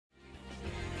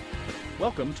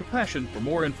Welcome to Passion. For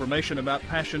more information about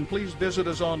Passion, please visit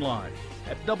us online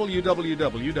at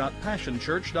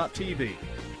www.passionchurch.tv.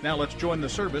 Now let's join the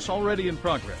service already in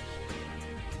progress.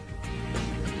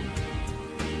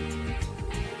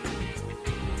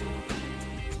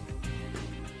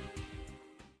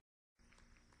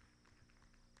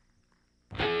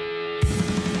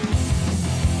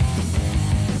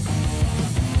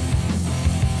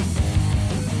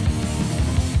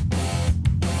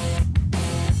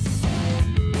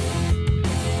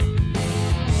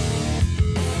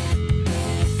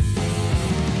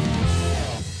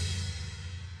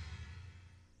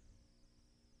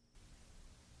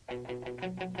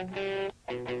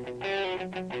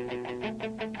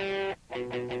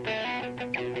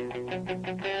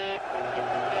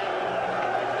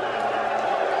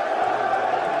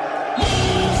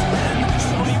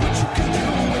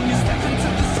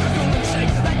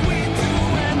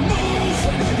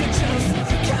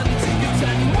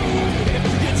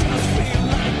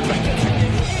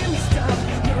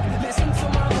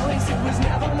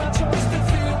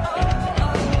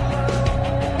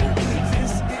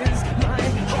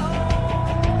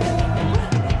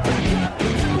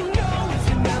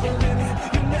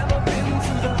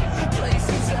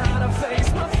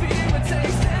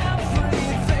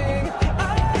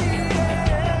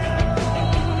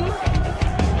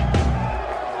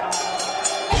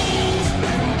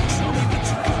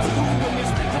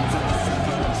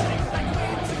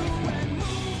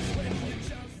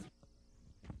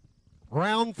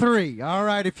 Round three. All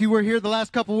right, if you were here the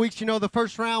last couple of weeks, you know the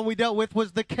first round we dealt with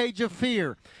was the cage of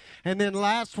fear. And then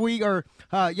last week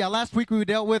we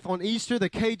dealt with on Easter the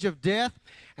cage of death.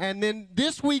 And then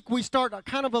this week we start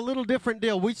kind of a little different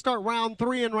deal. We start round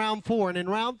three and round four. And in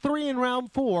round three and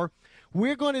round four,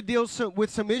 we're going to deal with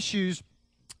some issues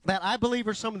that I believe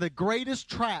are some of the greatest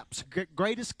traps,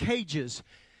 greatest cages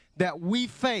that we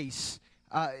face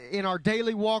in our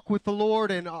daily walk with the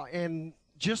Lord and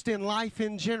just in life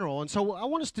in general. And so I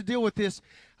want us to deal with this.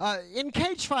 In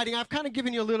cage fighting, I've kind of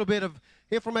given you a little bit of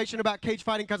information about cage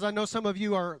fighting because I know some of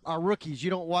you are rookies. You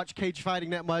don't watch cage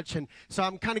fighting that much, and so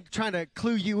I'm kind of trying to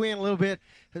clue you in a little bit.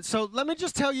 So let me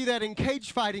just tell you that in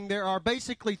cage fighting, there are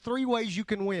basically three ways you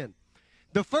can win.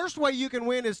 The first way you can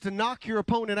win is to knock your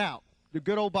opponent out. The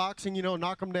good old boxing, you know,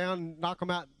 knock them down, knock them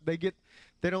out. They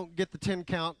don't get the 10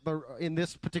 count, but in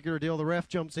this particular deal, the ref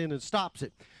jumps in and stops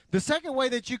it. The second way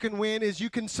that you can win is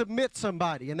you can submit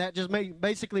somebody, and that just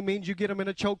basically means you get them in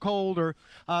a chokehold or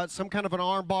some kind of an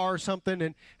arm bar or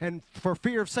something, and for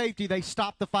fear of safety, they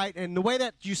stop the fight. And the way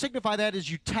that you signify that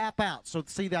is you tap out. So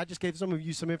see, I just gave some of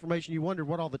you some information. You wondered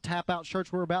what all the tap out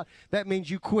shirts were about. That means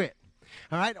you quit.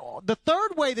 All right. The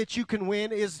third way that you can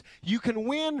win is you can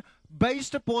win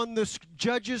based upon the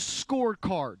judge's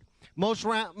scorecard. Most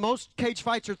cage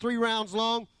fights are 3 rounds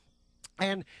long,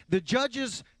 and the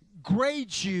judges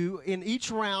grade you in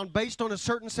each round based on a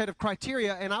certain set of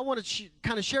criteria. And I want to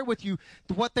kind of share with you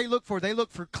what they look for. They look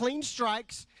for clean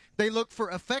strikes. They look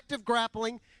for effective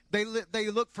grappling. They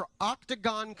look for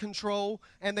octagon control,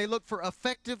 and they look for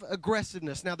effective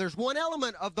aggressiveness. Now, there's one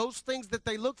element of those things that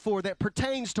they look for that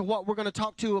pertains to what we're going to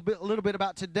talk to a little bit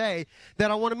about today that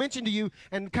I want to mention to you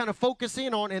and kind of focus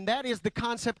in on, and that is the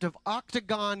concept of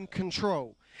octagon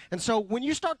control. And so when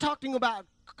you start talking about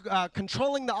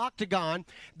controlling the octagon,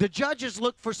 the judges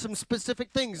look for some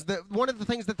specific things. One of the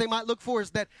things that they might look for is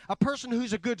that a person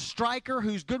who's a good striker,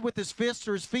 who's good with his fists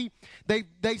or his feet, they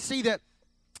see that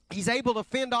he's able to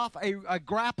fend off a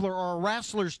grappler or a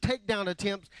wrestler's takedown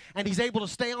attempts, and he's able to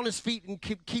stay on his feet and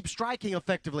keep striking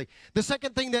effectively. The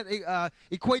second thing that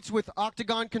equates with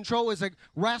octagon control is a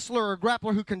wrestler or a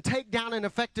grappler who can take down an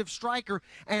effective striker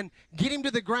and get him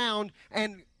to the ground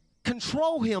and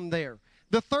control him there.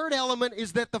 The third element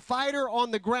is that the fighter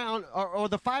on the ground, or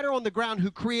the fighter on the ground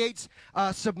who creates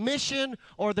submission,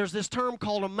 or there's this term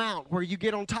called a mount, where you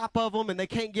get on top of them and they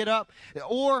can't get up,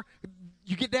 or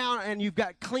you get down and you've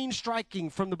got clean striking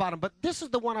from the bottom. But this is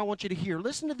the one I want you to hear.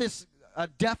 Listen to this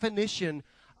definition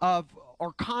of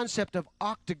or concept of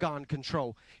octagon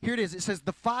control. Here it is. It says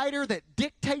the fighter that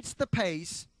dictates the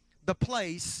pace, the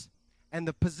place, and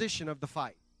the position of the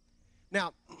fight.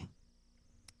 Now,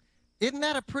 isn't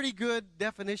that a pretty good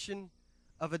definition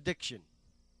of addiction?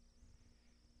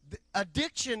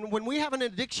 Addiction, when we have an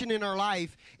addiction in our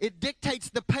life, it dictates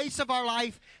the pace of our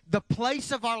life, the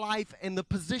place of our life, and the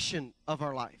position of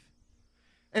our life.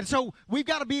 And so we've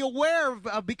got to be aware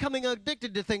of becoming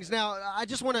addicted to things. Now, I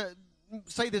just want to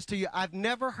say this to you. I've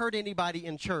never heard anybody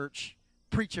in church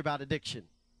preach about addiction.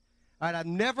 All right, I've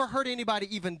never heard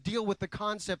anybody even deal with the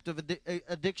concept of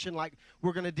addiction like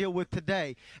we're going to deal with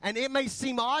today. And it may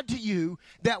seem odd to you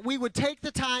that we would take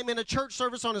the time in a church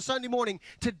service on a Sunday morning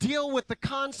to deal with the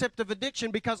concept of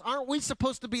addiction, because aren't we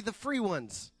supposed to be the free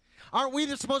ones? Aren't we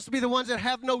supposed to be the ones that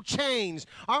have no chains?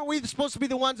 Aren't we supposed to be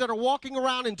the ones that are walking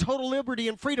around in total liberty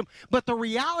and freedom? But the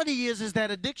reality is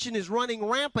that addiction is running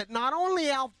rampant, not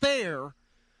only out there,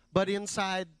 but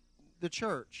inside the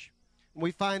church.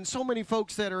 We find so many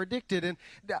folks that are addicted, and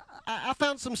I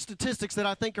found some statistics that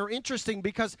I think are interesting,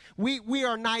 because we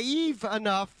are naive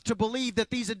enough to believe that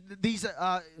these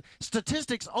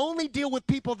statistics only deal with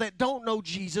people that don't know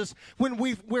Jesus, when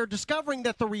we're discovering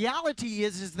that the reality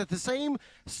is that the same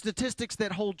statistics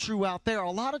that hold true out there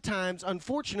a lot of times,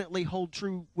 unfortunately, hold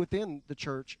true within the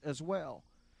church as well.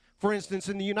 For instance,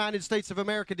 in the United States of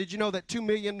America, did you know that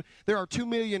there are 2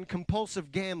 million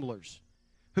compulsive gamblers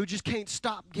who just can't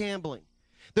stop gambling?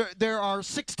 There are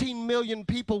 16 million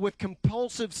people with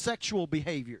compulsive sexual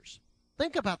behaviors.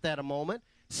 Think about that a moment.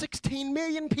 16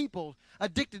 million people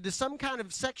addicted to some kind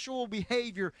of sexual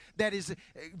behavior that is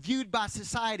viewed by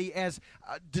society as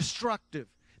destructive.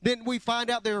 Then we find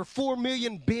out there are 4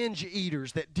 million binge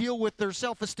eaters that deal with their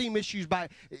self-esteem issues by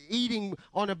eating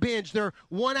on a binge.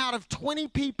 1 out of 20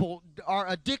 people are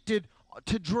addicted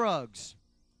to drugs.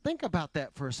 Think about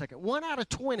that for a second. 1 out of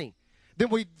 20. Then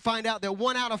we find out that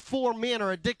 1 out of 4 men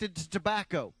are addicted to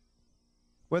tobacco.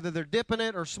 Whether they're dipping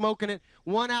it or smoking it,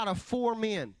 1 out of 4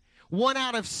 men. 1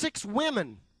 out of 6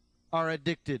 women are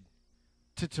addicted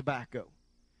to tobacco.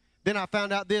 Then I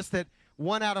found out that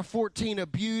 1 out of 14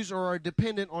 abuse or are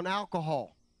dependent on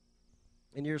alcohol.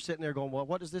 And you're sitting there going, well,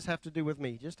 what does this have to do with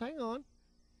me? Just hang on.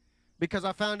 Because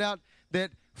I found out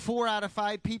that 4 out of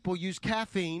 5 people use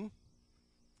caffeine.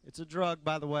 It's a drug,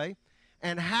 by the way.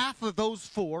 And half of those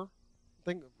 4, I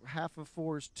think half of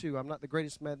 4 is 2. I'm not the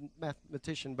greatest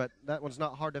mathematician, but that one's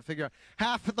not hard to figure out.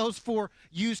 Half of those 4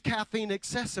 use caffeine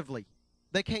excessively.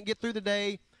 They can't get through the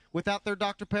day without their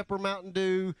Dr. Pepper, Mountain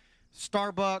Dew,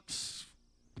 Starbucks,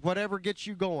 whatever gets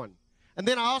you going. And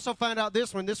then I also found out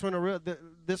this one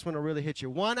will really hit you.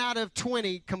 1 out of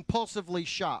 20 compulsively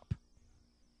shop.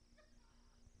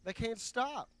 They can't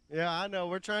stop. Yeah, I know.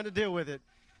 We're trying to deal with it.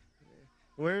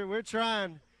 We're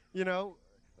trying,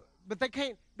 but they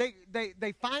can't.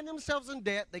 They find themselves in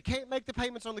debt. They can't make the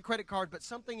payments on the credit card, but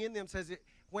something in them says,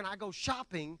 when I go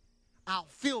shopping, I'll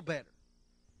feel better.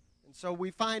 And so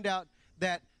we find out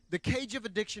that the cage of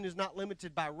addiction is not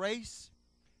limited by race,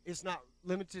 it's not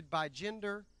limited by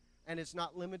gender, and it's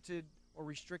not limited or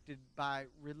restricted by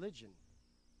religion.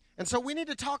 And so we need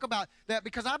to talk about that,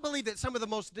 because I believe that some of the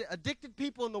most addicted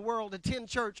people in the world attend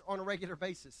church on a regular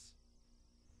basis.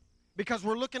 Because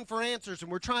we're looking for answers, and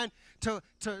we're trying to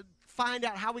find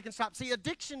out how we can stop. See,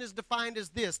 addiction is defined as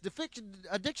this.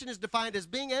 Addiction is defined as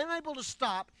being unable to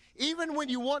stop even when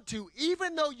you want to,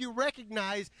 even though you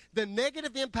recognize the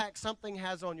negative impact something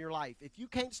has on your life. If you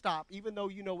can't stop, even though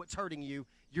you know it's hurting you,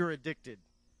 you're addicted.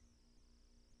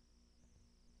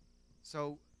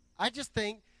 So I just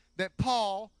think that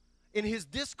Paul, in his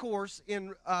discourse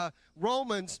in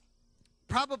Romans,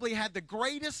 probably had the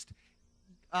greatest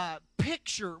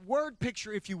word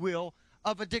picture, if you will,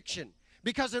 of addiction.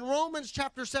 Because in Romans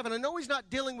chapter 7, I know he's not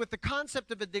dealing with the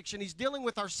concept of addiction, he's dealing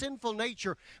with our sinful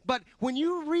nature. But when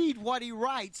you read what he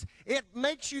writes, it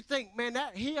makes you think, man,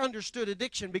 that he understood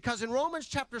addiction. Because in Romans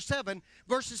chapter 7,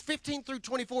 verses 15 through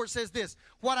 24, it says this: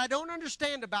 what I don't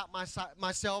understand about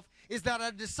myself is that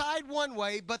I decide one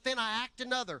way, but then I act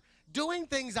another, doing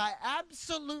things I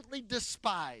absolutely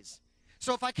despise.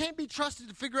 So if I can't be trusted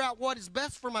to figure out what is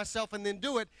best for myself and then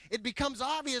do it, it becomes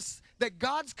obvious that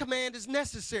God's command is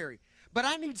necessary. But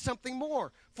I need something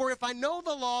more. For if I know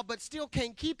the law but still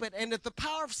can't keep it, and if the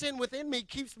power of sin within me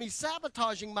keeps me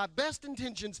sabotaging my best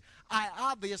intentions, I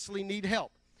obviously need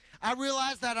help. I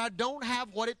realize that I don't have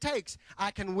what it takes.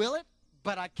 I can will it,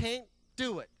 but I can't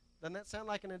do it. Doesn't that sound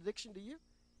like an addiction to you?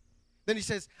 Then he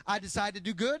says, I decide to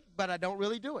do good, but I don't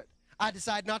really do it. I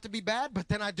decide not to be bad, but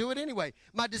then I do it anyway.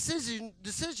 My decisions,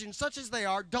 such as they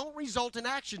are, don't result in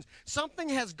actions. Something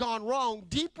has gone wrong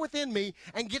deep within me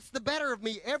and gets the better of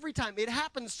me every time. It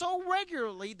happens so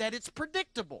regularly that it's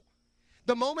predictable.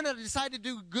 The moment I decide to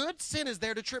do good, sin is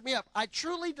there to trip me up. I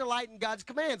truly delight in God's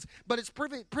commands, but it's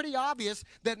pretty obvious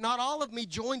that not all of me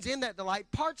joins in that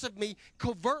delight. Parts of me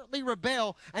covertly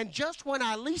rebel, and just when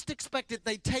I least expect it,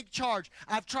 they take charge.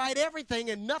 I've tried everything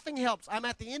and nothing helps. I'm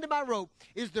at the end of my rope.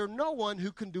 Is there no one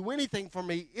who can do anything for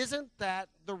me? Isn't that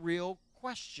the real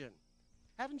question?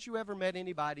 Haven't you ever met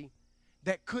anybody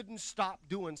that couldn't stop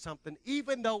doing something,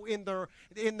 even though in their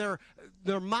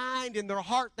mind, in their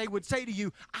heart, they would say to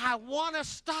you, I want to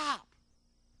stop.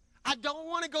 I don't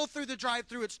want to go through the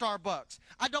drive-thru at Starbucks.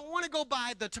 I don't want to go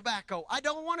buy the tobacco. I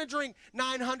don't want to drink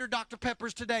 900 Dr.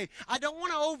 Peppers today. I don't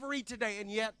want to overeat today.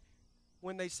 And yet,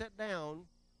 when they sit down,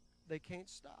 they can't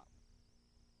stop.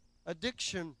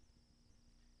 Addiction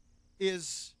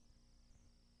is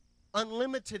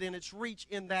unlimited in its reach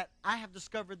in that I have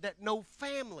discovered that no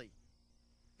family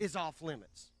is off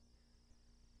limits.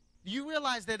 Do you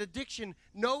realize that addiction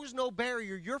knows no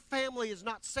barrier? Your family is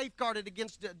not safeguarded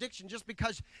against addiction just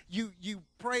because you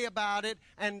pray about it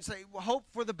and say, well, hope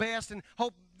for the best and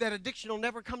hope that addiction will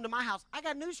never come to my house. I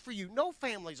got news for you. No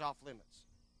family's off limits.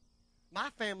 My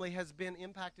family has been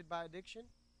impacted by addiction.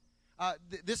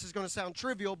 This is going to sound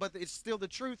trivial, but it's still the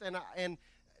truth, and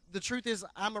the truth is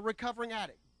I'm a recovering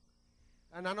addict.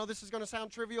 And I know this is going to sound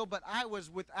trivial, but I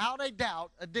was without a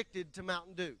doubt addicted to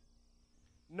Mountain Dew.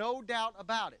 No doubt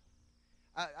about it.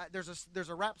 There's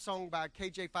a rap song by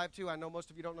KJ52. I know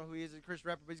most of you don't know who he is, a Christian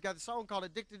rapper, but he's got a song called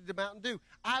Addicted to Mountain Dew.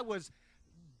 I was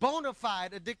bona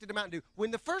fide addicted to Mountain Dew.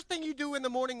 When the first thing you do in the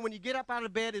morning when you get up out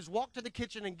of bed is walk to the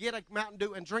kitchen and get a Mountain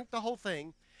Dew and drink the whole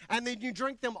thing, and then you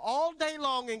drink them all day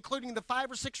long, including the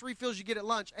 5 or 6 refills you get at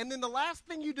lunch, and then the last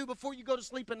thing you do before you go to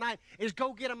sleep at night is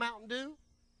go get a Mountain Dew,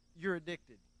 you're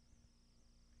addicted.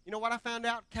 You know what I found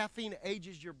out? Caffeine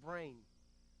ages your brain.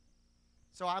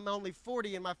 So I'm only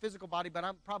 40 in my physical body, but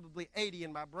I'm probably 80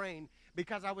 in my brain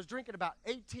because I was drinking about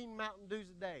 18 Mountain Dews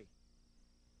a day.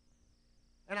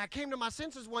 And I came to my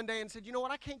senses one day and said, you know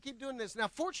what, I can't keep doing this. Now,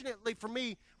 fortunately for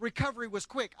me, recovery was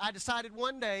quick. I decided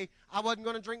one day I wasn't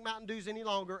going to drink Mountain Dews any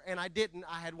longer, and I didn't.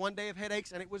 I had one day of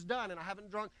headaches, and it was done, and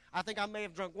I think I may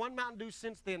have drunk one Mountain Dew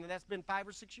since then, and that's been 5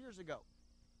 or 6 years ago.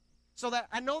 So that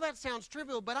I know that sounds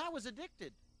trivial, but I was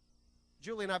addicted.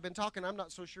 Julie and I have been talking. I'm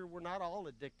not so sure we're not all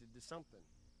addicted to something.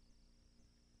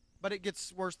 But it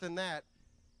gets worse than that.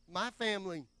 My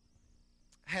family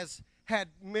has had,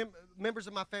 members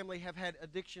of my family have had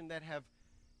addiction that have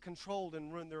controlled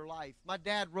and ruined their life. My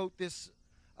dad wrote this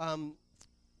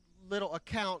little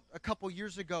account a couple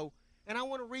years ago, and I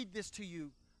want to read this to you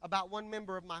about one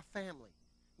member of my family.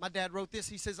 My dad wrote this.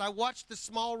 He says, I watched the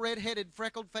small red-headed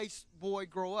freckled-faced boy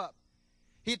grow up.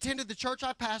 He attended the church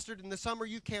I pastored and the summer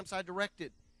youth camps I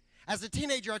directed. As a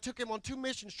teenager, I took him on 2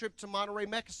 mission trips to Monterrey,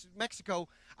 Mexico.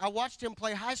 I watched him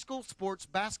play high school sports,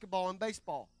 basketball, and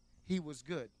baseball. He was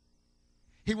good.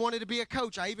 He wanted to be a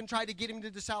coach. I even tried to get him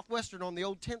to the Southwestern on the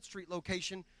old 10th Street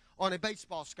location on a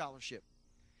baseball scholarship.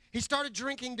 He started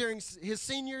drinking during his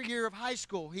senior year of high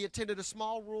school. He attended a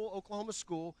small rural Oklahoma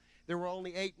school. There were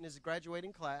only 8 in his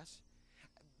graduating class.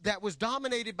 That was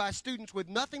dominated by students with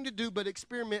nothing to do but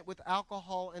experiment with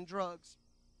alcohol and drugs.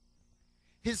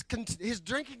 His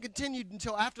drinking continued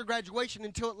until after graduation,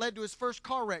 until it led to his first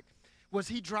car wreck. Was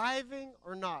he driving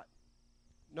or not?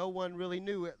 No one really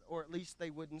knew it, or at least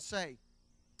they wouldn't say.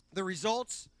 The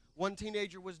results, one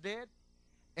teenager was dead,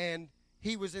 and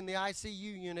he was in the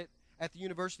ICU unit at the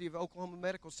University of Oklahoma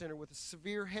Medical Center with a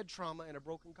severe head trauma and a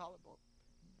broken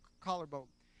collarbone.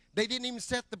 They didn't even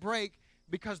set the brake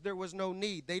because there was no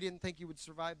need. They didn't think he would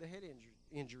survive the head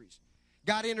injuries.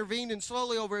 God intervened, and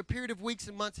slowly over a period of weeks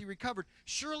and months he recovered.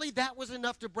 Surely that was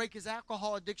enough to break his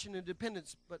alcohol addiction and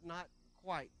dependence, but not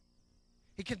quite.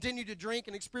 He continued to drink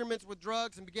and experiment with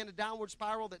drugs and began a downward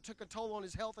spiral that took a toll on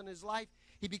his health and his life.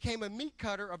 He became a meat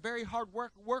cutter, a very hard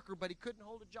worker, but he couldn't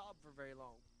hold a job for very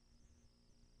long.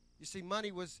 You see,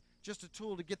 money was just a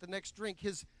tool to get the next drink.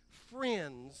 His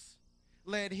friends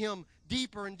led him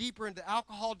deeper and deeper into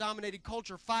alcohol-dominated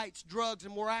culture, fights, drugs,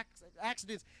 and more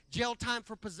accidents, jail time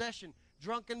for possession,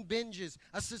 drunken binges,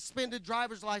 a suspended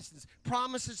driver's license,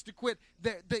 promises to quit.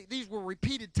 These were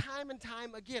repeated time and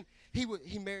time again. He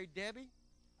married Debbie.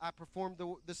 I performed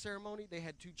the ceremony. They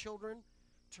had 2 children,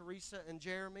 Teresa and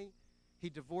Jeremy. He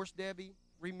divorced Debbie,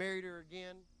 remarried her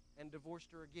again, and divorced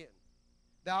her again.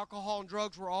 The alcohol and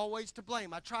drugs were always to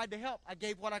blame. I tried to help. I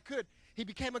gave what I could. He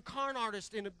became a con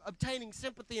artist in obtaining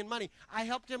sympathy and money. I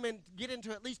helped him get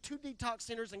into at least 2 detox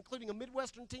centers, including a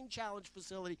Midwestern Teen Challenge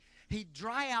facility. He'd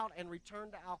dry out and return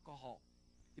to alcohol.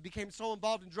 He became so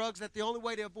involved in drugs that the only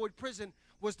way to avoid prison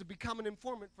was to become an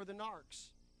informant for the narcs.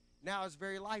 Now his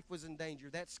very life was in danger.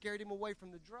 That scared him away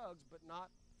from the drugs, but not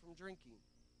from drinking.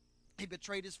 He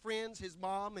betrayed his friends, his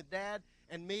mom and dad,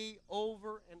 and me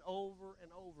over and over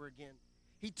and over again.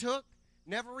 He took,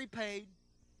 never repaid,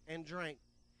 and drank.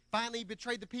 Finally, he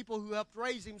betrayed the people who helped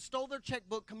raise him, stole their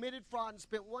checkbook, committed fraud, and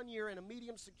spent 1 year in a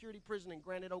medium-security prison in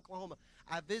Granite, Oklahoma.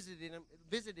 I visited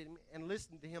him and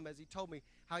listened to him as he told me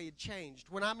how he had changed.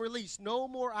 When I'm released, no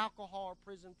more alcohol or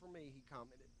prison for me, he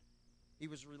commented. He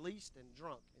was released and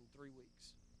drunk in 3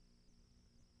 weeks.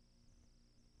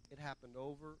 It happened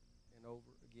over and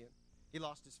over again. He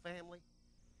lost his family.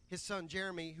 His son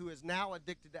Jeremy, who is now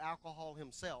addicted to alcohol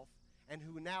himself and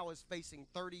who now is facing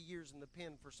 30 years in the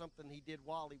pen for something he did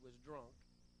while he was drunk,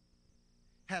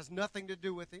 has nothing to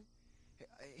do with him.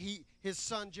 His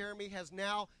son Jeremy has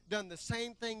now done the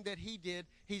same thing that he did.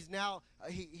 He's now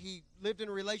he lived in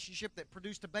a relationship that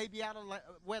produced a baby out of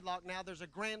wedlock. Now there's a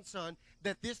grandson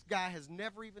that this guy has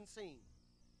never even seen.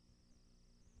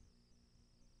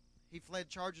 He fled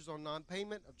charges on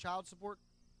non-payment of child support,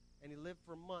 and he lived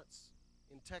for months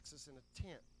in Texas in a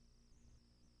tent.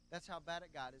 That's how bad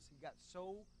it got. Is he got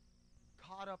so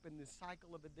caught up in this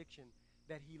cycle of addiction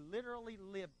that he literally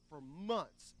lived for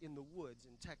months in the woods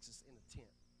in Texas in a tent.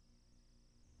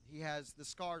 He has the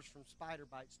scars from spider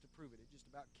bites to prove it. It just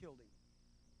about killed him.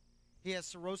 He has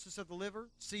cirrhosis of the liver,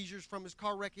 seizures from his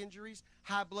car wreck injuries,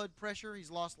 high blood pressure.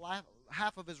 He's lost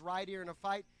half of his right ear in a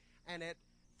fight. And at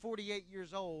 48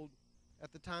 years old,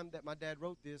 at the time that my dad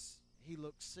wrote this, he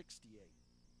looked 68.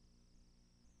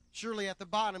 Surely at the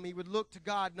bottom, he would look to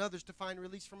God and others to find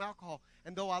release from alcohol.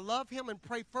 And though I love him and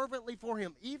pray fervently for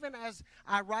him, even as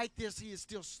I write this, he is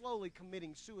still slowly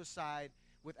committing suicide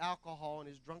with alcohol and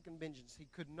his drunken vengeance. He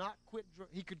could not quit.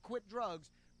 He could quit drugs,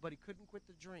 but he couldn't quit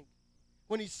the drink.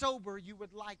 When he's sober, you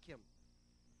would like him.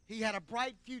 He had a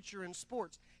bright future in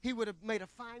sports. He would have made a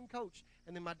fine coach.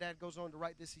 And then my dad goes on to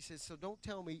write this. He says, so don't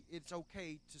tell me it's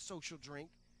okay to social drink,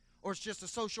 or it's just a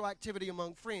social activity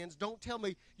among friends. Don't tell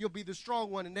me you'll be the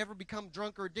strong one and never become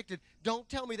drunk or addicted. Don't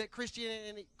tell me that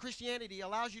Christianity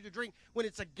allows you to drink when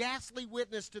it's a ghastly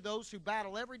witness to those who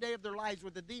battle every day of their lives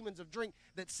with the demons of drink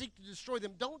that seek to destroy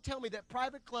them. Don't tell me that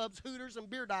private clubs, hooters, and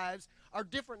beer dives are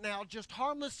different now, just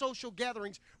harmless social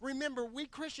gatherings. Remember, we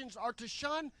Christians are to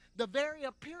shun the very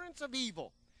appearance of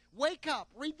evil. Wake up,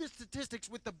 read the statistics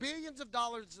with the billions of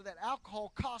dollars that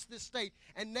alcohol costs this state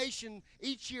and nation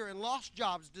each year, and lost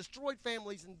jobs, destroyed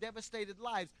families, and devastated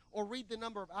lives. Or read the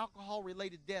number of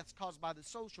alcohol-related deaths caused by the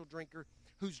social drinker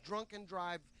whose drunken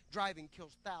driving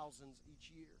kills thousands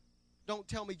each year. Don't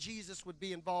tell me Jesus would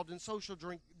be involved in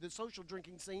the social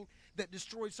drinking scene that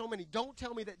destroys so many. Don't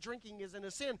tell me that drinking isn't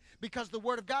a sin, because the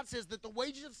Word of God says that the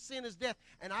wages of sin is death,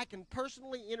 and I can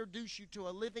personally introduce you to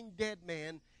a living dead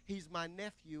man. He's my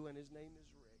nephew, and his name is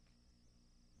Rick.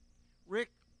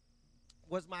 Rick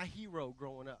was my hero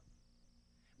growing up.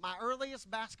 My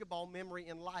earliest basketball memory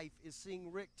in life is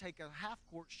seeing Rick take a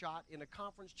half-court shot in a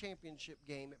conference championship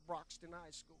game at Broxton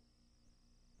High School.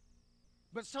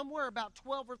 But somewhere about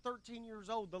 12 or 13 years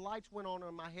old, the lights went on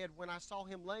in my head when I saw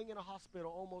him laying in a hospital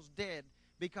almost dead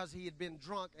because he had been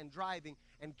drunk and driving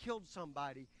and killed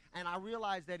somebody. And I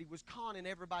realized that he was conning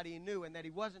everybody he knew and that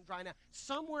he wasn't trying to.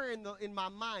 Somewhere in my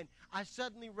mind, I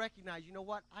suddenly recognized, you know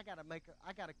what? I got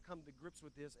to come to grips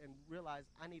with this and realize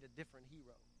I need a different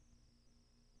hero.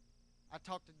 I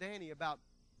talked to Danny about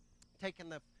taking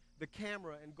the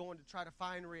camera and going to try to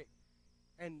find Rick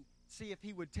and see if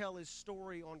he would tell his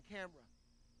story on camera.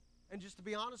 And just to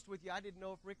be honest with you, I didn't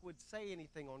know if Rick would say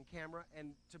anything on camera.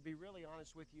 And to be really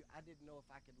honest with you, I didn't know if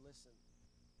I could listen.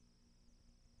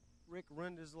 Rick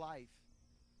ruined his life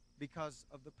because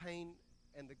of the pain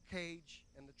and the cage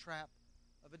and the trap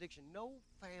of addiction. No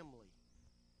family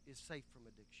is safe from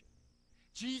addiction.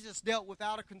 Jesus dealt with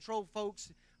out-of-control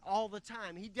folks all the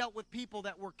time. He dealt with people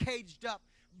that were caged up,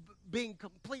 being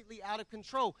completely out of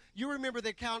control. You remember the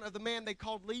account of the man they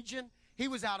called Legion? He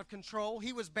was out of control.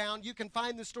 He was bound. You can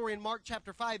find the story in Mark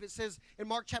chapter 5. It says, in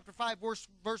Mark chapter 5,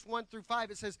 verse 1 through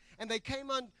 5, it says, and they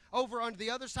came over on the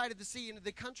other side of the sea into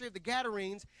the country of the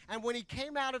Gadarenes, and when he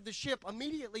came out of the ship,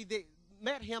 immediately they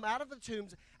met him out of the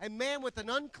tombs, a man with an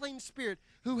unclean spirit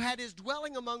who had his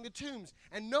dwelling among the tombs.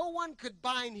 And no one could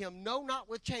bind him, no, not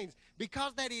with chains,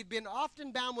 because that he had been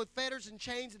often bound with fetters and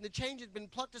chains, and the chains had been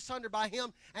plucked asunder by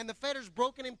him, and the fetters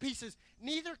broken in pieces.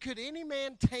 Neither could any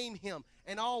man tame him.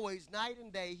 And always, night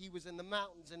and day, he was in the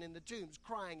mountains and in the tombs,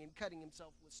 crying and cutting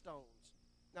himself with stones.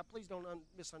 Now, please don't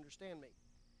misunderstand me.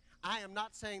 I am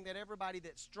not saying that everybody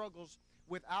that struggles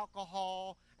with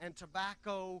alcohol and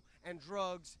tobacco and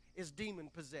drugs is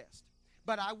demon-possessed.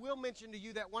 But I will mention to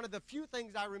you that one of the few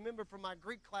things I remember from my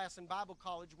Greek class in Bible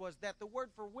college was that the word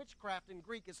for witchcraft in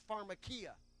Greek is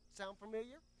pharmakia. Sound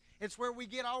familiar? It's where we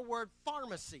get our word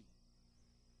pharmacy.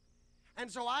 And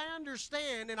so I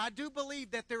understand, and I do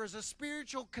believe that there is a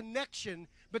spiritual connection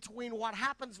between what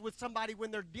happens with somebody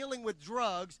when they're dealing with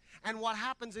drugs and what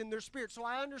happens in their spirit. So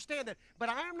I understand that. But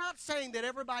I am not saying that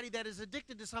everybody that is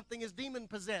addicted to something is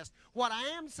demon-possessed. What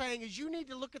I am saying is you need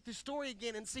to look at the story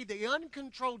again and see the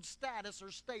uncontrolled status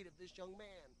or state of this young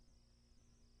man.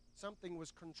 Something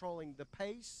was controlling the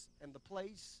pace and the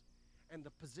place and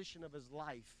the position of his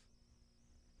life,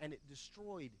 and it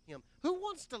destroyed him. Who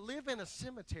wants to live in a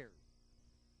cemetery?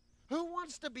 Who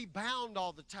wants to be bound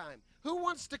all the time? Who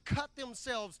wants to cut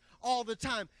themselves all the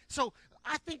time? So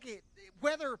I think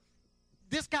whether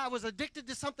this guy was addicted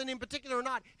to something in particular or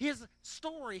not, his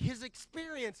story, his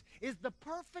experience is the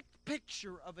perfect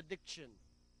picture of addiction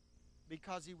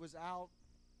because he was out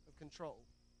of control.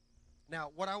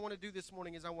 Now, what I want to do this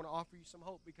morning is I want to offer you some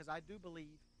hope because I do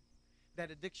believe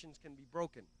that addictions can be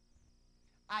broken.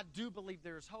 I do believe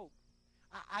there is hope.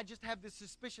 I just have this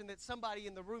suspicion that somebody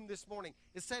in the room this morning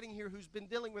is sitting here who's been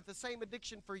dealing with the same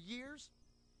addiction for years.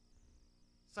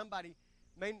 Nobody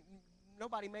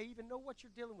may even know what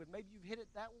you're dealing with. Maybe you've hit it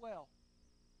that well.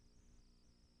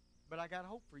 But I got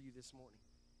hope for you this morning.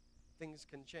 Things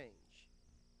can change.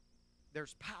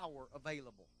 There's power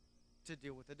available to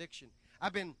deal with addiction.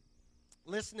 I've been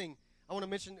listening. I want to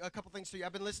mention a couple things to you.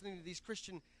 I've been listening to these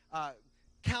Christian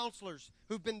counselors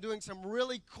who've been doing some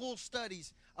really cool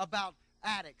studies about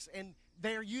addicts, and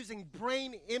they're using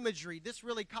brain imagery. This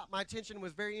really caught my attention,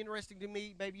 was very interesting to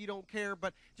me. Maybe you don't care,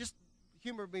 but just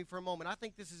humor me for a moment. I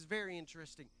think this is very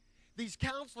interesting. These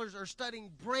counselors are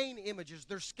studying brain images.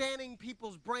 They're scanning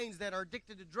people's brains that are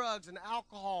addicted to drugs and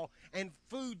alcohol and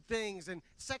food things and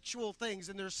sexual things,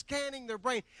 and they're scanning their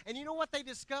brain. And you know what they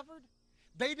discovered?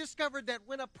 They discovered that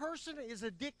when a person is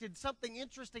addicted, something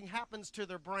interesting happens to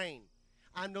their brain.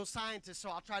 I'm no scientist, so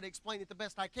I'll try to explain it the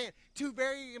best I can. Two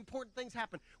very important things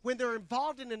happen. When they're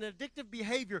involved in an addictive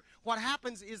behavior, what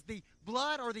happens is the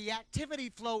blood or the activity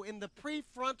flow in the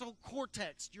prefrontal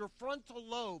cortex, your frontal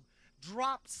lobe,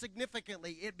 drops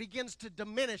significantly. It begins to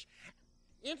diminish.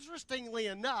 Interestingly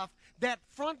enough, that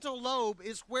frontal lobe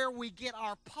is where we get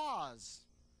our pause.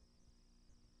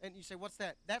 And you say, what's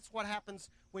that? That's what happens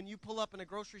when you pull up in a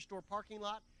grocery store parking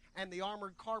lot and the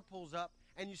armored car pulls up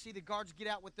and you see the guards get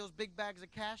out with those big bags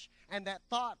of cash, and that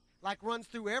thought like runs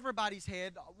through everybody's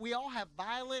head. We all have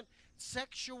violent,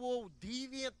 sexual,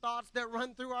 deviant thoughts that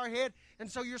run through our head.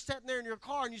 And so you're sitting there in your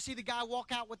car and you see the guy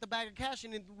walk out with the bag of cash,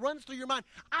 and it runs through your mind,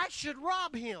 I should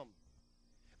rob him.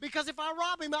 Because if I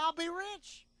rob him, I'll be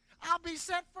rich. I'll be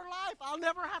set for life. I'll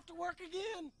never have to work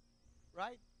again.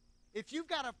 Right? If you've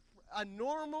got a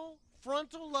normal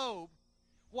frontal lobe,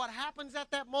 what happens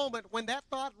at that moment when that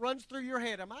thought runs through your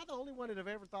head? Am I the only one that have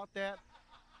ever thought that?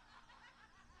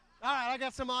 All right, I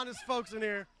got some honest folks in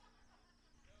here.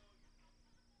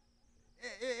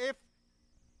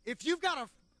 If you've got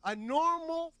a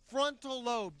normal frontal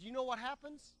lobe, do you know what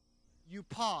happens? You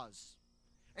pause.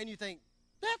 And you think,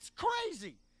 that's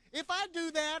crazy. If I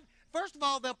do that, first of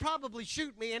all, they'll probably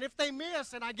shoot me, and if they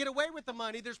miss and I get away with the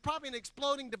money, there's probably an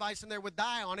exploding device in there with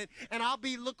dye on it, and I'll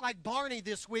look like Barney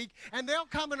this week, and they'll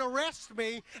come and arrest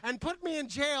me and put me in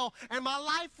jail, and my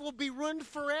life will be ruined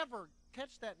forever.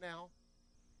 Catch that now.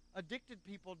 Addicted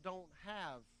people don't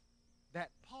have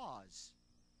that pause.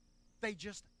 They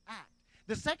just act.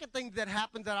 The second thing that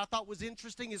happened that I thought was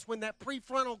interesting is when that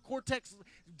prefrontal cortex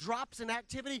drops in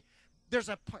activity, there's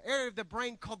an area of the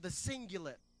brain called the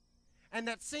cingulate. And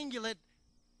that cingulate,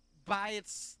 by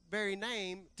its very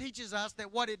name, teaches us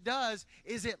that what it does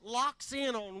is it locks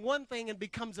in on one thing and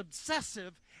becomes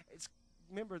obsessive.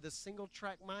 Remember the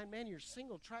single-track mind? Man, you're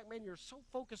single-track, man. You're so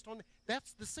focused on it.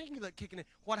 That's the cingulate kicking in.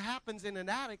 What happens in an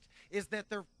addict is that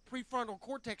their prefrontal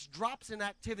cortex drops in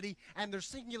activity and their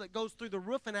cingulate goes through the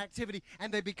roof in activity,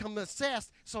 and they become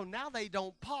obsessed. So now they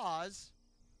don't pause.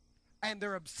 And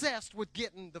they're obsessed with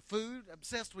getting the food,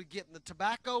 obsessed with getting the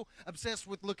tobacco, obsessed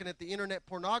with looking at the internet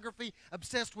pornography,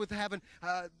 obsessed with having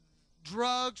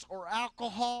drugs or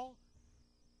alcohol.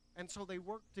 And so they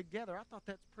work together. I thought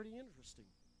that's pretty interesting.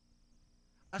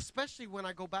 Especially when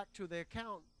I go back to the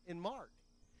account in Mark.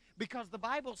 Because the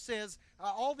Bible says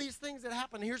all these things that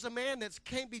happen. Here's a man that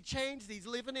can't be changed. He's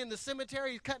living in the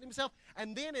cemetery. He's cutting himself.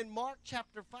 And then in Mark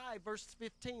chapter 5, verse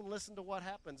 15, listen to what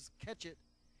happens. Catch it.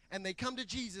 And they come to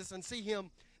Jesus and see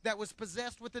him that was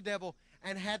possessed with the devil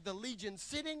and had the legion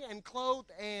sitting and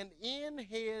clothed and in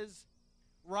his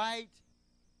right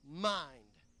mind.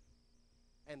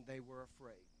 And they were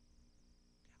afraid.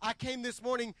 I came this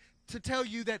morning to tell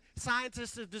you that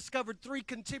scientists have discovered three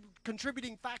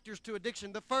contributing factors to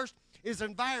addiction. The first is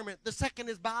environment. The second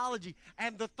is biology.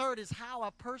 And the third is how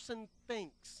a person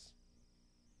thinks.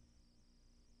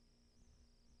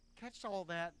 Catch all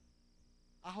that.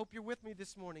 I hope you're with me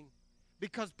this morning,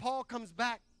 because Paul comes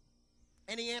back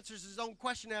and he answers his own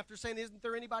question after saying, isn't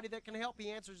there anybody that can help? He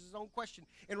answers his own question.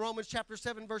 In Romans chapter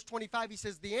 7, verse 25, he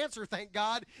says, the answer, thank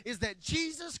God, is that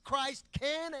Jesus Christ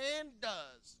can and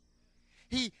does.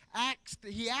 He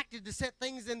acted to set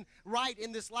things right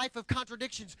in this life of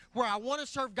contradictions where I want to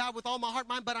serve God with all my heart,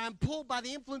 mind, but I'm pulled by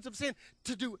the influence of sin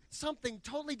to do something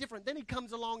totally different. Then he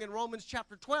comes along in Romans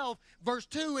chapter 12, verse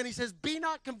 2, and he says, be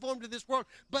not conformed to this world,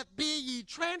 but be ye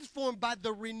transformed by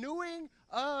the renewing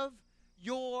of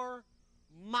your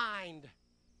mind.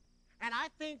 And I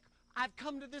think I've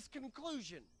come to this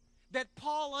conclusion that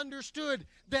Paul understood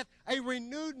that a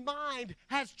renewed mind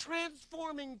has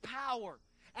transforming power,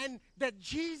 and that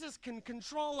Jesus can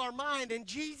control our mind, and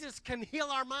Jesus can heal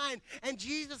our mind, and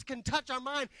Jesus can touch our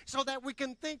mind so that we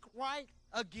can think right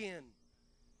again,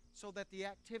 so that the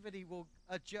activity will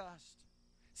adjust.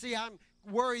 See, I'm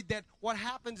worried that what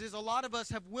happens is a lot of us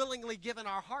have willingly given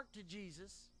our heart to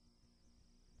Jesus,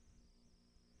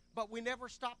 but we never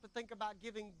stop to think about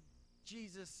giving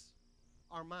Jesus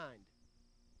our mind.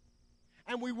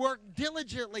 And we work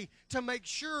diligently to make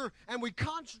sure, and we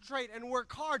concentrate and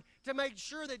work hard to make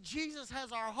sure that Jesus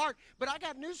has our heart. But I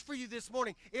got news for you this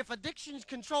morning. If addiction's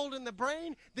controlled in the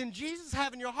brain, then Jesus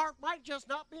having your heart might just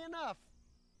not be enough.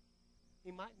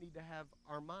 He might need to have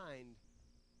our mind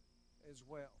as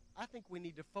well. I think we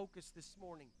need to focus this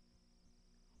morning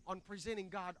on presenting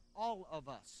God all of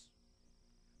us.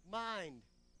 Mind,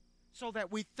 so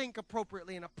that we think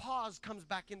appropriately and a pause comes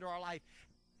back into our life,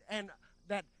 and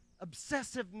that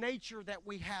obsessive nature that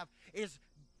we have is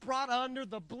brought under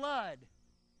the blood,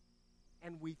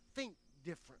 and we think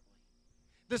differently.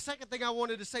 The second thing I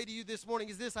wanted to say to you this morning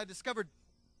is this. I discovered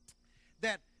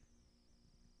that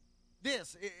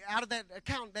out of that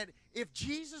account, that if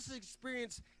Jesus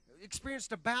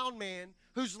experienced a bound man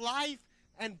whose life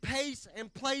and pace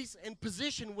and place and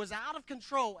position was out of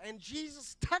control, and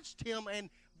Jesus touched him and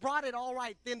brought it all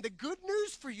right, then the good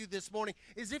news for you this morning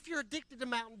is if you're addicted to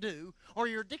Mountain Dew, or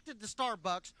you're addicted to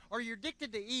Starbucks, or you're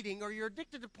addicted to eating, or you're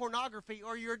addicted to pornography,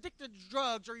 or you're addicted to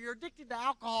drugs, or you're addicted to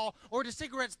alcohol or to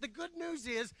cigarettes, the good news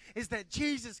is that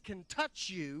Jesus can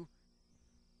touch you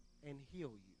and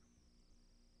heal you.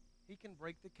 He can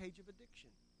break the cage of addiction.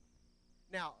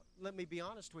 Now, let me be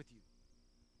honest with you.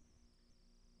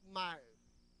 My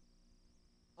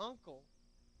uncle,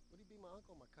 would he be my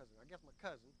uncle or my cousin? I guess my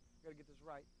cousin. Got to get this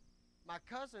right. My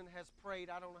cousin has prayed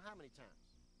I don't know how many times.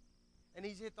 And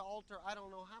he's hit the altar I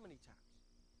don't know how many times.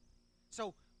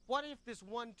 So what if this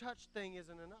one touch thing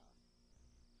isn't enough?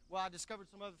 Well, I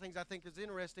discovered some other things I think is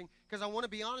interesting, because I want to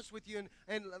be honest with you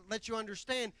and let you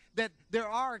understand that there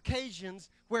are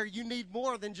occasions where you need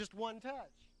more than just one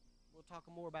touch. We'll talk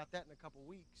more about that in a couple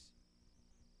weeks.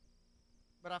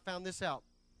 But I found this out.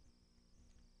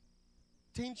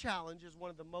 Teen Challenge is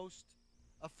one of the most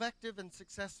effective and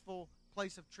successful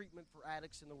place of treatment for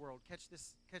addicts in the world. Catch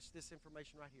this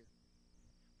information right here.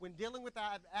 When dealing with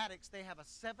addicts, they have a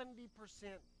 70%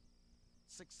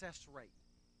 success rate,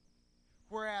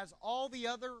 whereas all the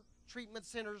other treatment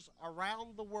centers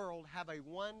around the world have a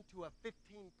 1 to a 15%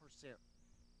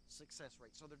 success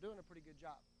rate. So they're doing a pretty good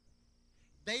job.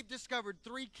 They've discovered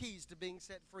 3 keys to being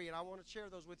set free, and I want to share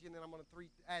those with you, and then I'm going to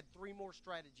add 3 more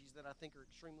strategies that I think are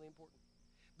extremely important.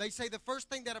 They say the first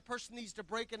thing that a person needs to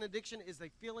break an addiction is a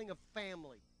feeling of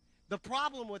family. The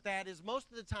problem with that is most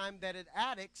of the time that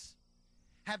addicts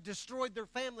have destroyed their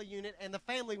family unit, and the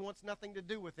family wants nothing to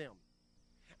do with them.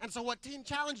 And so what Teen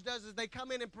Challenge does is they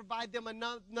come in and provide them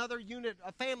another unit,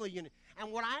 a family unit.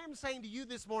 And what I am saying to you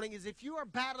this morning is if you are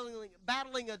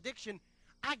battling addiction,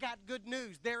 I got good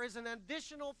news. There is an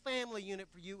additional family unit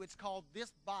for you. It's called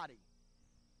this body.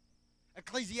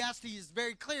 Ecclesiastes is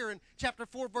very clear in chapter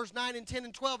 4, verse 9 and 10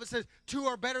 and 12. It says, 2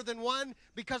 are better than one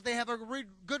because they have a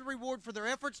good reward for their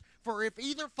efforts. For if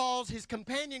either falls, his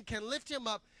companion can lift him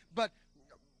up. But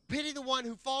pity the one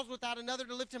who falls without another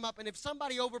to lift him up. And if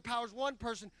somebody overpowers one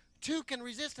person, 2 can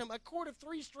resist him. A cord of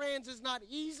 3 strands is not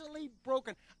easily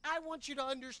broken. I want you to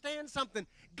understand something.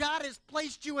 God has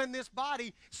placed you in this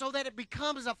body so that it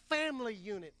becomes a family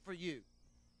unit for you.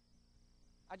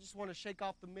 I just want to shake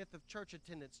off the myth of church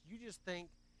attendance. You just think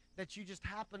that you just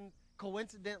happened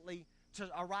coincidentally to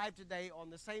arrive today on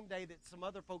the same day that some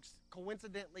other folks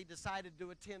coincidentally decided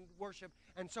to attend worship,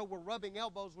 and so we're rubbing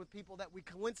elbows with people that we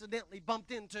coincidentally bumped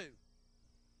into.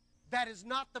 That is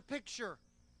not the picture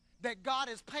that God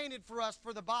has painted for us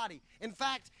for the body. In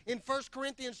fact, in 1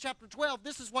 Corinthians chapter 12,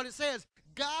 this is what it says.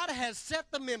 God has set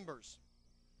the members.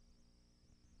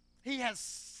 He has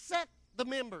set the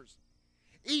members,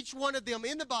 each one of them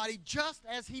in the body, just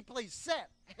as he pleased. Set,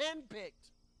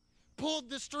 handpicked, pulled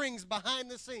the strings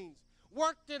behind the scenes,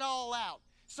 worked it all out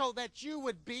so that you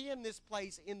would be in this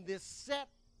place, in this set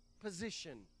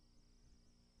position,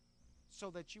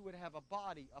 so that you would have a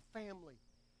body, a family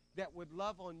that would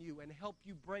love on you and help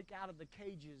you break out of the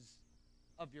cages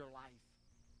of your life.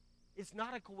 It's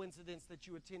not a coincidence that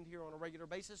you attend here on a regular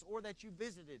basis or that you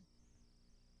visited.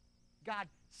 God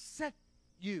set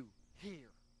you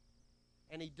here.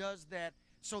 And He does that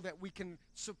so that we can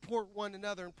support one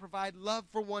another and provide love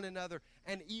for one another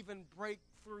and even break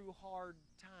through hard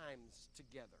times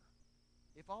together.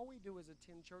 If all we do is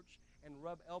attend church and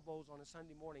rub elbows on a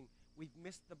Sunday morning, we've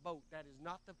missed the boat. That is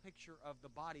not the picture of the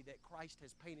body that Christ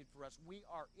has painted for us. We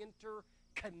are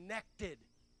interconnected.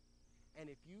 And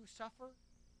if you suffer,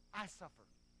 I suffer.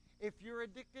 If you're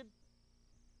addicted,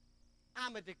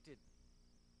 I'm addicted.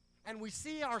 And we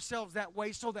see ourselves that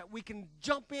way so that we can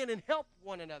jump in and help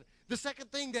one another. The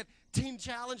second thing that Teen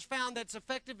Challenge found that's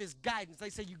effective is guidance. They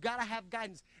say you got to have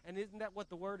guidance. And isn't that what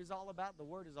the Word is all about? The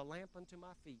Word is a lamp unto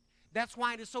my feet. That's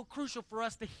why it is so crucial for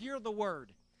us to hear the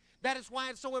Word. That is why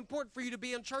it's so important for you to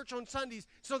be in church on Sundays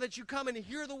so that you come and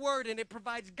hear the Word and it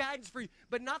provides guidance for you.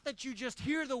 But not that you just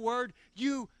hear the Word,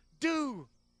 you do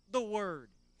the Word.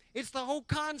 It's the whole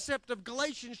concept of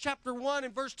Galatians chapter 1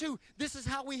 and verse 2. This is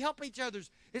how we help each other.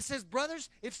 It says, brothers,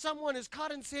 if someone is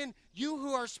caught in sin, you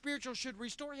who are spiritual should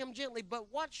restore him gently,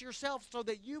 but watch yourself so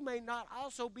that you may not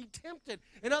also be tempted.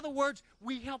 In other words,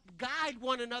 we help guide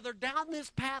one another down this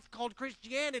path called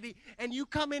Christianity, and you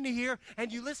come into here and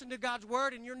you listen to God's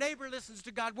Word, and your neighbor listens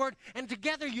to God's Word, and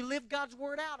together you live God's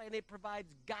Word out, and it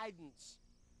provides guidance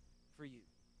for you.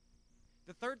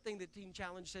 The third thing that Teen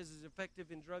Challenge says is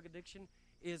effective in drug addiction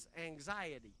is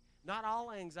anxiety. Not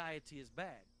all anxiety is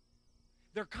bad.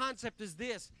 Their concept is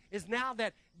this, is now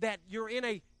that you're in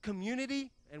a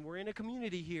community, and we're in a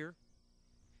community here,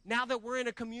 now that we're in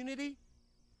a community,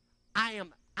 I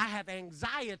have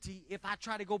anxiety if I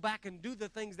try to go back and do the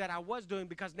things that I was doing,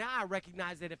 because now I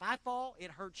recognize that if I fall, it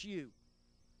hurts you.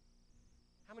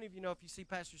 How many of you know if you see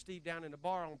Pastor Steve down in the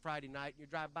bar on Friday night, and you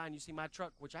drive by and you see my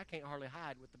truck, which I can't hardly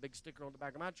hide with the big sticker on the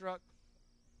back of my truck,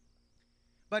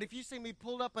 but if you see me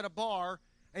pulled up at a bar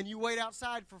and you wait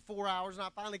outside for 4 hours and I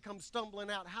finally come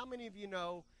stumbling out, how many of you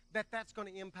know that that's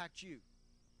going to impact you?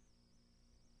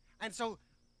 And so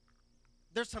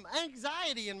there's some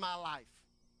anxiety in my life.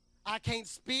 I can't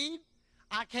speed.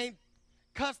 I can't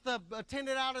cuss the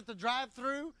attendant out at the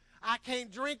drive-thru. I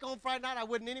can't drink on Friday night. I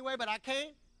wouldn't anyway, but I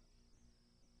can't.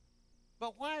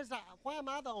 But why am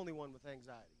I the only one with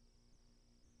anxiety?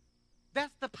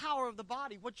 That's the power of the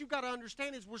body. What you've got to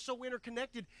understand is we're so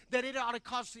interconnected that it ought to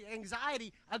cause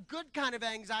anxiety, a good kind of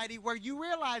anxiety, where you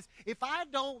realize if I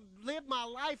don't live my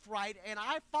life right and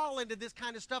I fall into this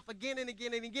kind of stuff again and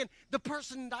again and again, the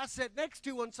person I sat next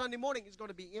to on Sunday morning is going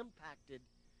to be impacted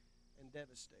and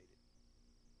devastated.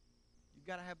 You've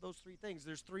got to have those three things.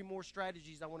 There's three more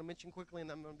strategies I want to mention quickly, and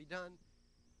then I'm going to be done.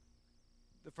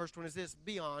 The first one is this: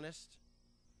 be honest.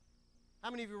 How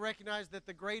many of you recognize that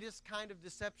the greatest kind of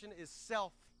deception is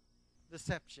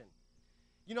self-deception?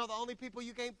 You know the only people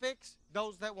you can't fix?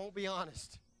 Those that won't be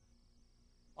honest.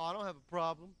 Oh, I don't have a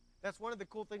problem. That's one of the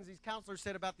cool things these counselors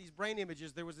said about these brain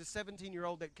images. There was this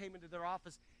 17-year-old that came into their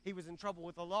office. He was in trouble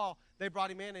with the law. They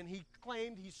brought him in, and he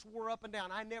claimed, he swore up and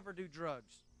down, I never do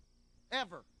drugs.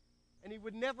 Ever. And he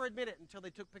would never admit it until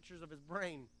they took pictures of his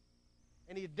brain.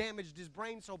 And he had damaged his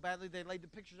brain so badly, they laid the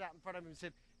pictures out in front of him and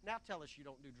said, now tell us you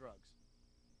don't do drugs.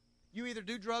 You either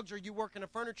do drugs or you work in a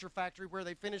furniture factory where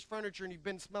they finish furniture and you've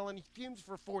been smelling fumes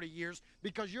for 40 years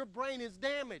because your brain is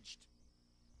damaged.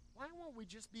 Why won't we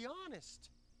just be honest?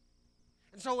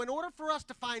 And so in order for us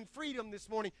to find freedom this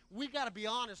morning, we got to be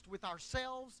honest with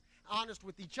ourselves, honest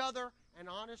with each other, and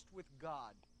honest with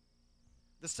God.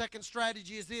 The second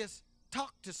strategy is this: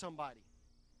 talk to somebody.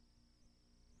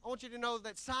 I want you to know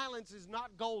that silence is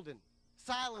not golden.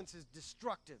 Silence is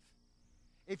destructive.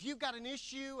 If you've got an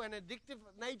issue, an addictive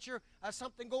nature,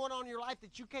 something going on in your life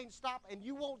that you can't stop and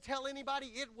you won't tell anybody,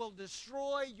 it will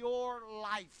destroy your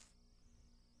life.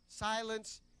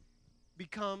 Silence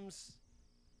becomes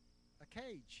a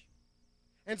cage.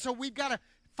 And so we've got to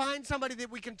find somebody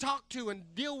that we can talk to and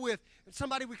deal with, and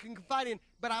somebody we can confide in.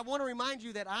 But I want to remind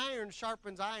you that iron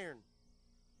sharpens iron.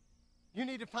 You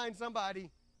need to find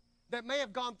somebody that may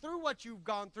have gone through what you've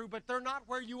gone through, but they're not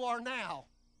where you are now.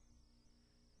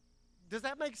 Does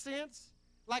that make sense?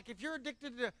 Like if you're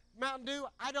addicted to Mountain Dew,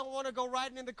 I don't want to go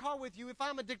riding in the car with you if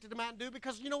I'm addicted to Mountain Dew,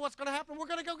 because you know what's going to happen? We're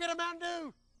going to go get a Mountain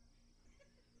Dew.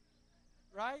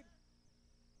 Right?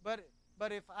 But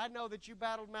if I know that you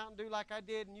battled Mountain Dew like I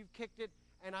did and you've kicked it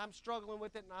and I'm struggling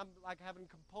with it and I'm like having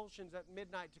compulsions at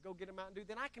midnight to go get a Mountain Dew,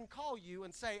 then I can call you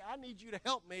and say, I need you to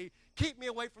help me, keep me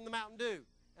away from the Mountain Dew.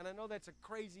 And I know that's a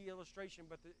crazy illustration,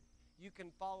 but you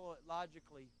can follow it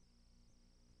logically.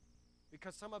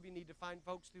 Because some of you need to find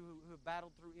folks who have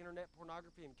battled through internet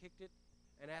pornography and kicked it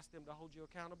and ask them to hold you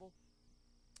accountable.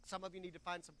 Some of you need to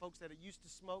find some folks that used to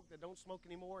smoke that don't smoke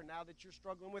anymore, and now that you're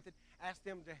struggling with it, ask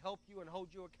them to help you and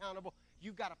hold you accountable.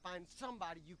 You've got to find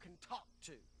somebody you can talk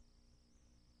to. You've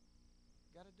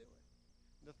got to do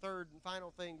it. The third and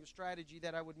final thing, the strategy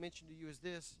that I would mention to you is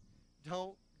this: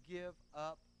 don't give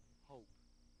up hope.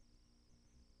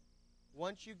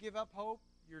 Once you give up hope,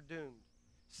 you're doomed.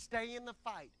 Stay in the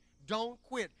fight. Don't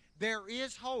quit. There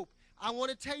is hope. I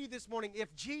want to tell you this morning,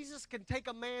 if Jesus can take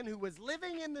a man who was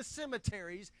living in the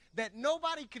cemeteries that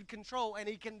nobody could control and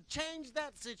he can change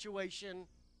that situation,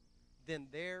 then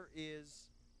there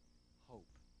is hope.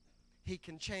 He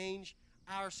can change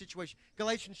our situation.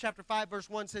 Galatians chapter 5 verse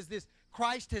 1 says this: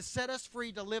 Christ has set us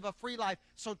free to live a free life.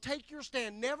 So take your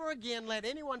stand. Never again let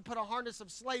anyone put a harness of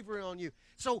slavery on you.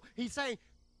 So he's saying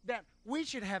that we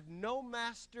should have no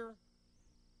master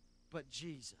but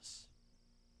Jesus.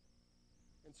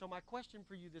 And so my question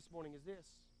for you this morning is this: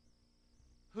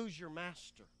 who's your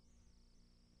master?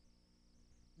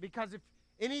 Because if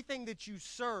anything that you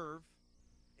serve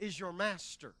is your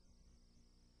master.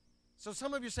 So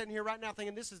some of you are sitting here right now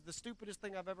thinking, this is the stupidest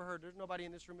thing I've ever heard. There's nobody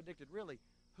in this room addicted. Really,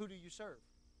 who do you serve?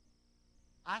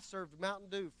 I served Mountain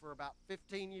Dew for about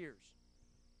 15 years.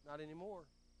 Not anymore.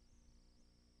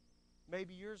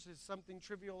 Maybe yours is something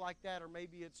trivial like that, or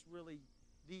maybe it's really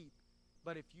deep.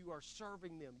 But if you are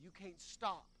serving them, you can't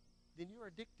stop, then you're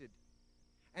addicted.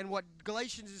 And what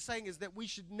Galatians is saying is that we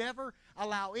should never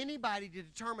allow anybody to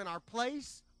determine our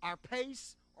place, our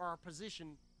pace, or our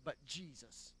position but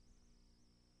Jesus.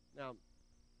 Now,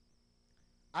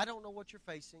 I don't know what you're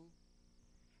facing,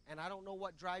 and I don't know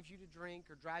what drives you to drink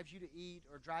or drives you to eat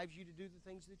or drives you to do the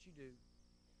things that you do.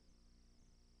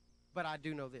 But I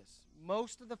do know this: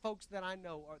 most of the folks that I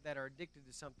know that are addicted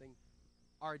to something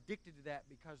are addicted to that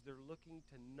because they're looking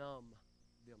to numb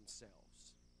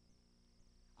themselves.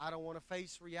 I don't want to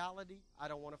face reality. I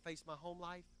don't want to face my home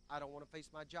life. I don't want to face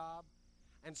my job.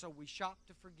 And so we shop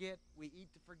to forget, we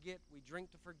eat to forget, we drink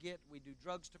to forget, we do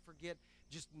drugs to forget,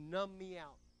 just numb me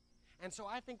out. And so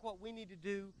I think what we need to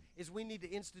do is we need to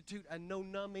institute a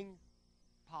no-numbing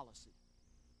policy.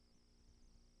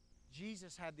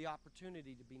 Jesus had the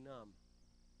opportunity to be numb.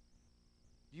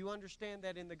 Do you understand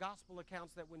that in the gospel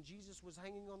accounts that when Jesus was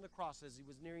hanging on the cross as he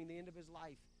was nearing the end of his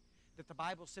life, that the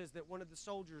Bible says that one of the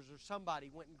soldiers or somebody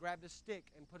went and grabbed a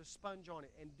stick and put a sponge on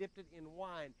it and dipped it in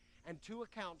wine? And two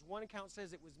accounts, one account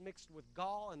says it was mixed with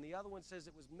gall and the other one says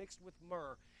it was mixed with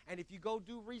myrrh. And if you go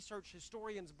do research,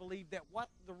 historians believe that what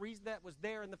the reason that was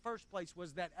there in the first place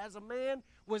was that as a man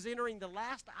was entering the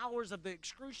last hours of the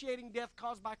excruciating death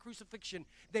caused by crucifixion,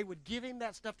 they would give him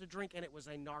that stuff to drink, and it was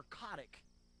a narcotic.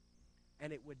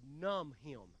 And it would numb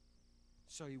him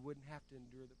so he wouldn't have to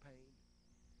endure the pain.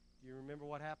 Do you remember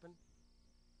what happened?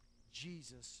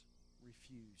 Jesus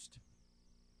refused.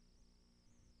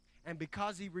 And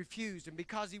because he refused and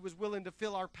because he was willing to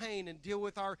feel our pain and deal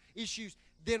with our issues,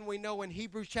 then we know in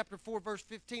Hebrews chapter 4 verse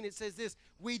 15 it says this: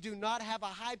 we do not have a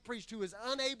high priest who is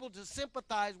unable to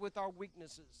sympathize with our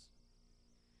weaknesses,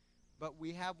 but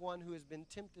we have one who has been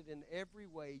tempted in every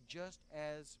way just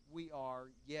as we are,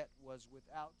 yet was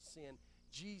without sin.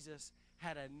 Jesus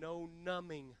had a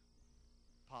no-numbing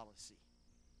policy.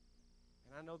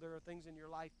 And I know there are things in your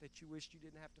life that you wish you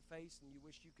didn't have to face and you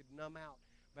wish you could numb out.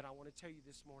 But I want to tell you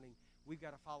this morning, we've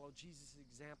got to follow Jesus'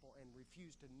 example and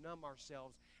refuse to numb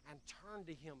ourselves and turn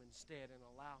to him instead and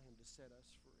allow him to set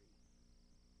us free.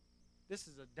 This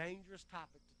is a dangerous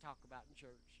topic to talk about in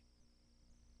church.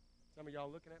 Some of y'all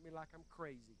looking at me like I'm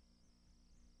crazy.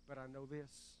 But I know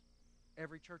this: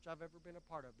 every church I've ever been a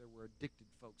part of, there were addicted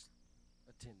folks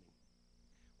attending.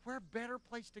 Where a better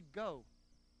place to go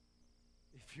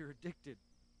if you're addicted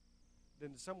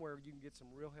than somewhere you can get some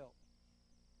real help?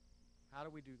 How do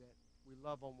we do that? We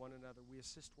love on one another. We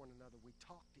assist one another. We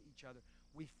talk to each other.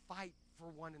 We fight for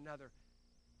one another.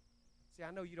 See,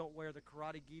 I know you don't wear the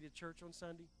karate gi to church on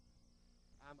Sunday.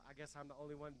 I guess I'm the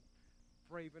only one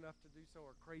brave enough to do so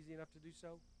or crazy enough to do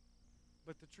so.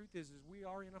 But the truth is we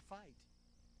are in a fight.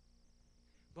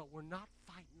 But we're not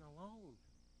fighting alone.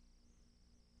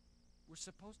 We're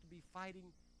supposed to be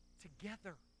fighting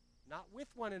together. Not with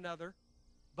one another,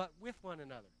 but with one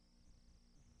another.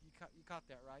 You caught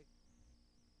that, right?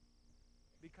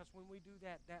 Because when we do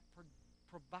that, that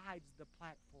provides the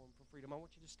platform for freedom. I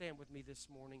want you to stand with me this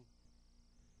morning.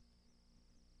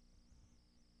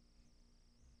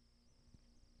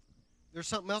 There's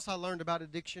something else I learned about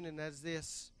addiction, and that's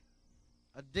this: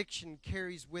 addiction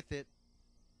carries with it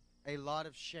a lot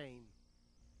of shame.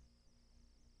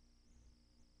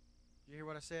 Did you hear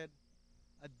what I said?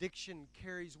 Addiction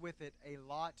carries with it a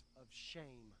lot of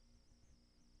shame.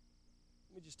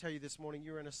 Let me just tell you this morning,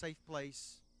 you're in a safe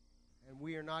place. And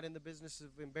we are not in the business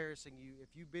of embarrassing you. If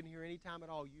you've been here any time at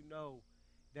all, you know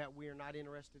that we are not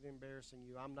interested in embarrassing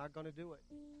you. I'm not going to do it.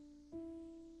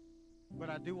 But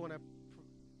I do want to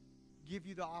give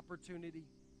you the opportunity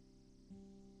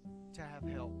to have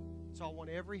help. So I want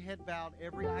every head bowed,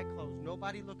 every eye closed,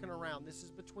 nobody looking around. This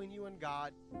is between you and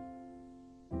God.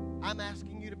 I'm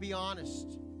asking you to be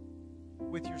honest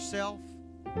with yourself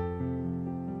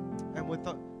and with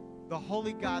the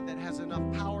holy God that has enough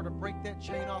power to break that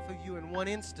chain off of you in one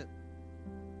instant.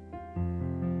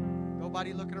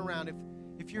 Nobody looking around.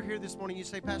 If you're here this morning, you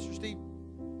say, Pastor Steve,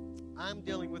 I'm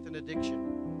dealing with an addiction.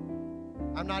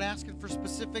 I'm not asking for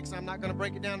specifics. I'm not going to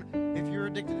break it down. If you're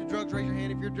addicted to drugs, raise your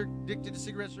hand. If you're addicted to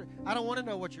cigarettes, I don't want to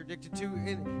know what you're addicted to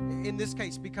in this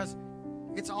case, because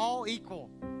it's all equal.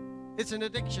 It's an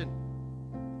addiction.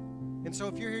 And so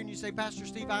if you're here and you say, Pastor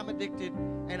Steve, I'm addicted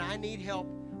and I need help,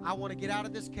 I want to get out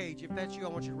of this cage. If that's you, I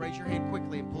want you to raise your hand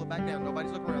quickly and pull it back down.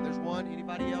 Nobody's looking around. There's one.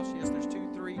 Anybody else? Yes, there's 2,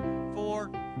 3,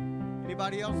 4.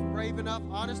 Anybody else brave enough,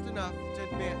 honest enough to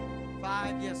admit?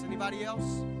 5. Yes. Anybody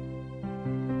else?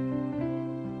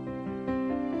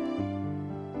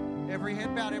 Every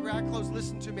head bowed, every eye closed.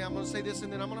 Listen to me. I'm going to say this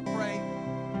and then I'm going to pray.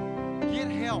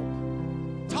 Get help.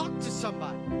 Talk to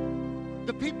somebody.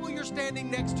 The people you're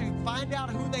standing next to, find out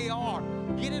who they are.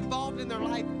 Get involved in their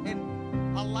life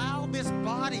and allow this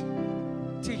body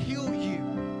to heal you.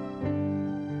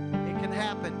 It can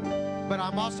happen. But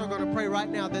I'm also going to pray right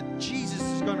now that Jesus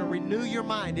is going to renew your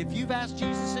mind. If you've asked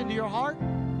Jesus into your heart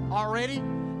already,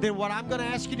 then what I'm going to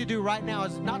ask you to do right now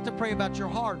is not to pray about your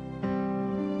heart.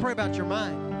 Pray about your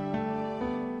mind.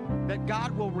 That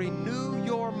God will renew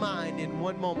your mind in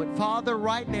one moment. Father,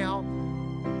 right now,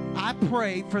 I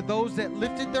pray for those that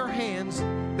lifted their hands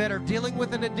that are dealing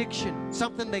with an addiction,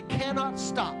 something they cannot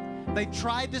stop. They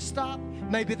tried to stop.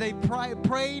 Maybe they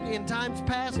prayed in times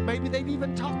past. Maybe they've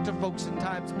even talked to folks in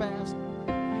times past.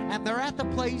 And they're at the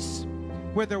place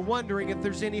where they're wondering if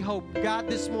there's any hope. God,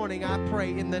 this morning I pray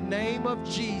in the name of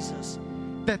Jesus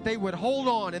that they would hold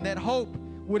on and that hope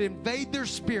would invade their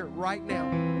spirit right now.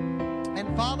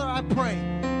 And Father, I pray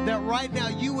that right now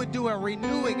you would do a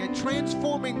renewing, a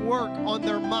transforming work on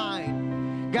their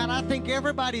mind. God, I think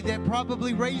everybody that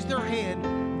probably raised their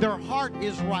hand, their heart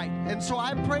is right. And so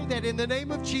I pray that in the name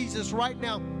of Jesus right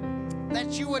now,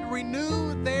 that you would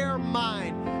renew their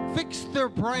mind, fix their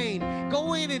brain,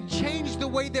 go in and change the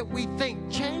way that we think,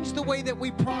 change the way that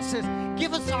we process.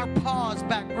 Give us our pause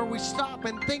back where we stop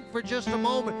and think for just a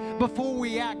moment before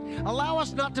we act. Allow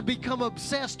us not to become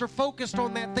obsessed or focused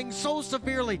on that thing so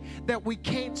severely that we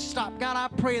can't stop. God, I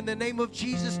pray in the name of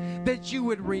Jesus that you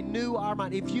would renew our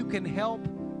mind. If you can help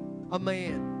a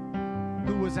man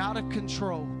who was out of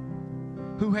control,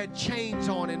 who had chains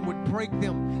on and would break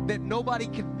them that nobody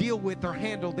could deal with or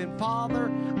handle, then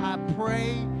Father, I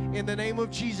pray in the name of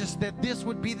Jesus that this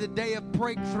would be the day of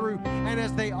breakthrough. And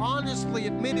as they honestly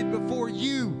admitted before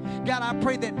you, God, I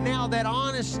pray that now that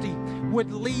honesty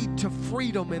would lead to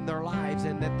freedom in their lives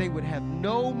and that they would have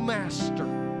no master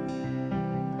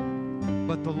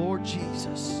but the Lord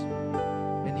Jesus,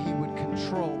 and he would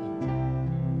control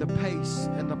the pace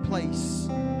and the place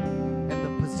and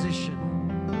the position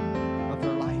of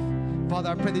their life. Father,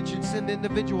 I pray that you'd send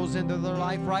individuals into their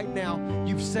life right now.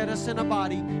 You've set us in a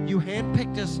body. You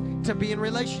handpicked us to be in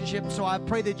relationship. So I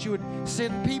pray that you would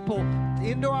send people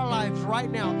into our lives right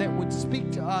now that would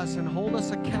speak to us and hold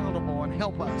us accountable and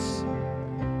help us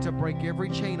to break every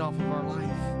chain off of our life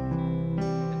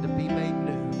and to be made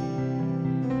new.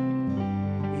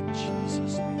 In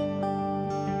Jesus'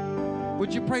 name.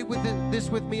 Would you pray with this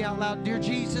with me out loud? Dear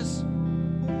Jesus,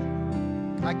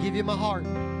 I give you my heart.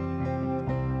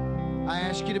 I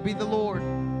ask you to be the Lord.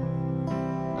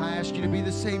 I ask you to be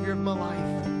the Savior of my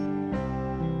life.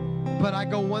 But I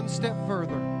go one step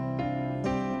further.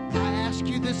 I ask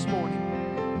you this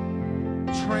morning,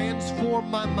 transform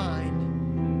my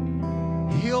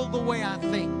mind. Heal the way I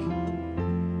think.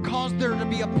 Cause there to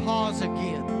be a pause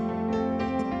again.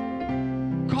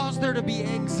 Cause there to be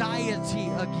anxiety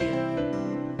again.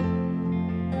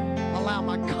 Allow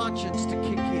my conscience to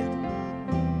kick in.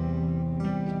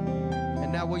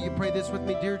 Now, will you pray this with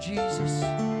me? Dear Jesus,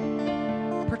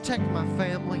 protect my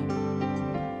family,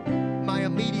 my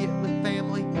immediate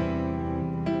family,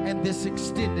 and this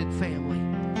extended family.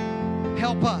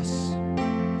 Help us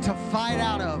to fight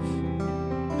out of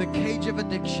the cage of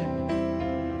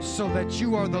addiction so that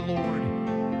you are the Lord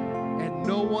and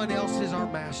no one else is our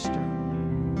master.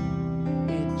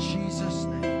 In Jesus'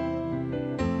 name.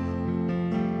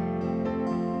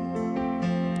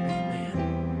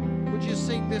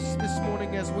 Sing this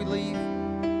morning as we leave,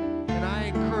 and I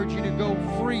encourage you to go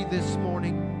free this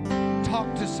morning.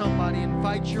 talk to somebody and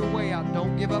fight your way out.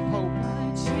 Don't give up hope.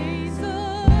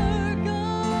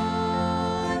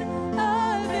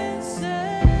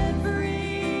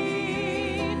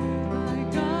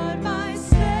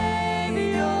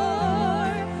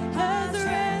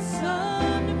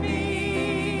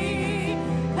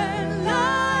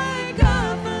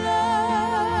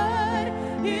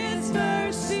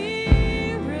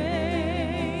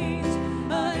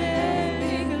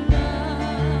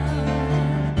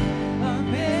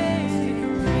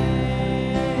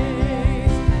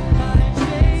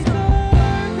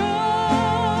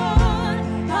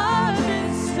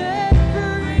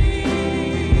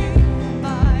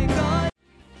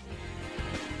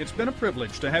 It's been a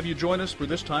privilege to have you join us for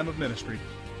this time of ministry.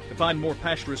 To find more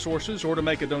Passion resources or to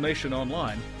make a donation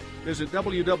online, visit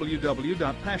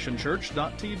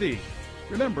www.passionchurch.tv.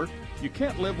 Remember, you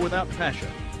can't live without passion.